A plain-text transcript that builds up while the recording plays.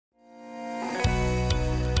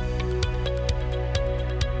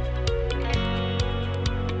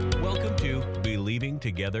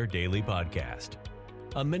Together Daily Podcast,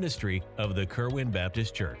 a ministry of the Kerwin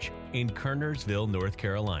Baptist Church in Kernersville, North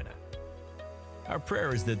Carolina. Our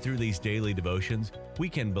prayer is that through these daily devotions, we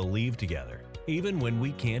can believe together, even when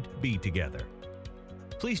we can't be together.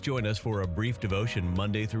 Please join us for a brief devotion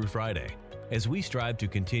Monday through Friday as we strive to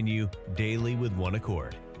continue daily with one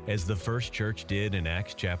accord, as the first church did in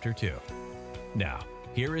Acts chapter 2. Now,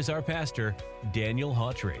 here is our pastor, Daniel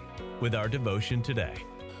Hawtrey, with our devotion today.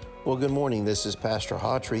 Well, good morning. This is Pastor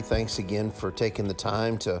Hawtrey. Thanks again for taking the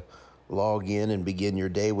time to log in and begin your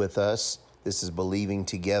day with us. This is Believing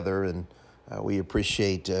Together, and we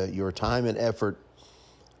appreciate your time and effort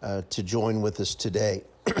to join with us today.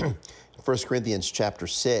 1 Corinthians chapter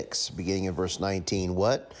 6, beginning in verse 19.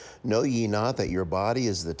 What? Know ye not that your body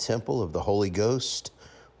is the temple of the Holy Ghost,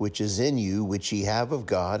 which is in you, which ye have of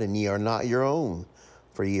God, and ye are not your own,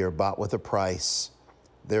 for ye are bought with a price.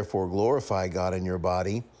 Therefore glorify God in your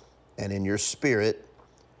body and in your spirit,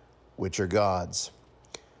 which are God's.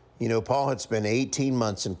 You know, Paul had spent 18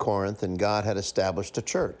 months in Corinth, and God had established a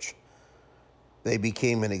church. They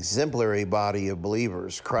became an exemplary body of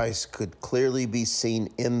believers. Christ could clearly be seen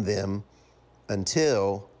in them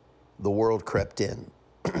until the world crept in.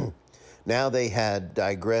 Now they had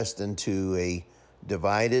digressed into a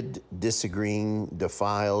divided, disagreeing,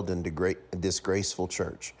 defiled, and disgraceful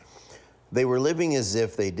church. They were living as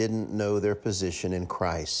if they didn't know their position in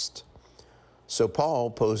Christ. So Paul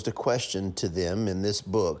posed a question to them in this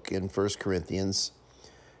book in 1 Corinthians.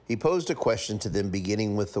 He posed a question to them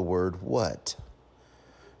beginning with the word what?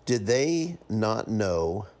 Did they not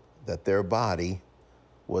know that their body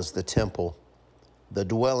was the temple, the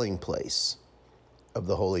dwelling place of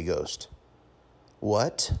the Holy Ghost?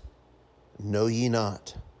 What? Know ye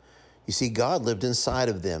not? You see, God lived inside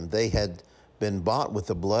of them. They had been bought with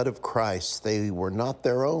the blood of Christ. They were not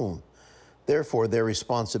their own. Therefore, their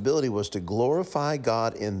responsibility was to glorify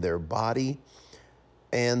God in their body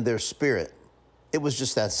and their spirit. It was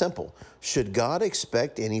just that simple. Should God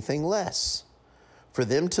expect anything less? For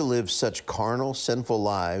them to live such carnal, sinful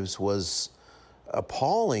lives was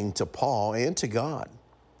appalling to Paul and to God.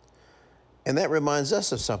 And that reminds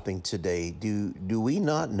us of something today. Do we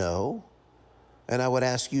not know? And I would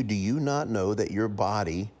ask you, do you not know that your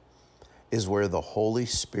body is where the Holy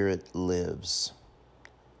Spirit lives?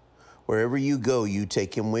 Wherever you go, you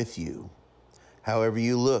take him with you. However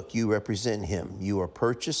you look, you represent him. You are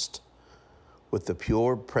purchased with the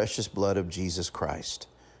pure, precious blood of Jesus Christ.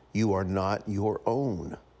 You are not your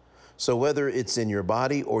own. So whether it's in your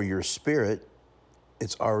body or your spirit,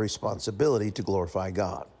 it's our responsibility to glorify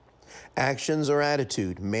God. Actions or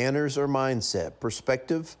attitude, manners or mindset,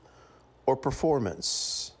 perspective or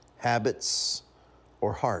performance, habits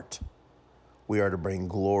or heart. We are to bring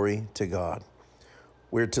glory to God.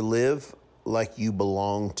 We're to live like you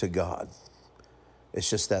belong to God. It's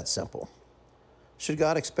just that simple. Should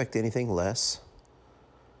God expect anything less?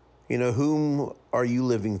 You know, whom are you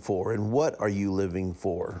living for and what are you living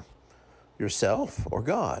for? Yourself or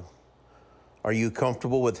God? Are you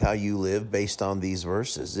comfortable with how you live based on these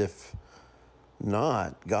verses? If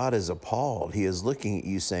not, God is appalled. He is looking at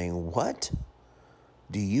you saying, what?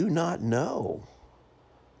 Do you not know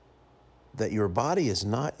that your body is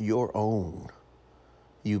not your own?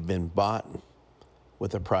 You've been bought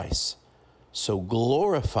with a price. So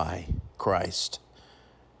glorify Christ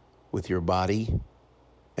with your body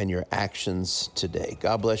and your actions today.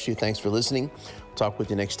 God bless you. Thanks for listening. Talk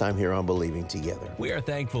with you next time here on Believing Together. We are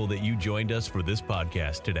thankful that you joined us for this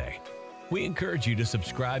podcast today. We encourage you to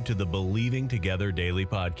subscribe to the Believing Together Daily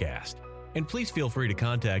Podcast. And please feel free to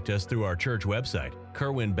contact us through our church website,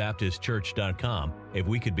 kerwinbaptistchurch.com, if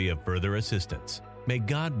we could be of further assistance. May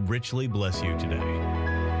God richly bless you today.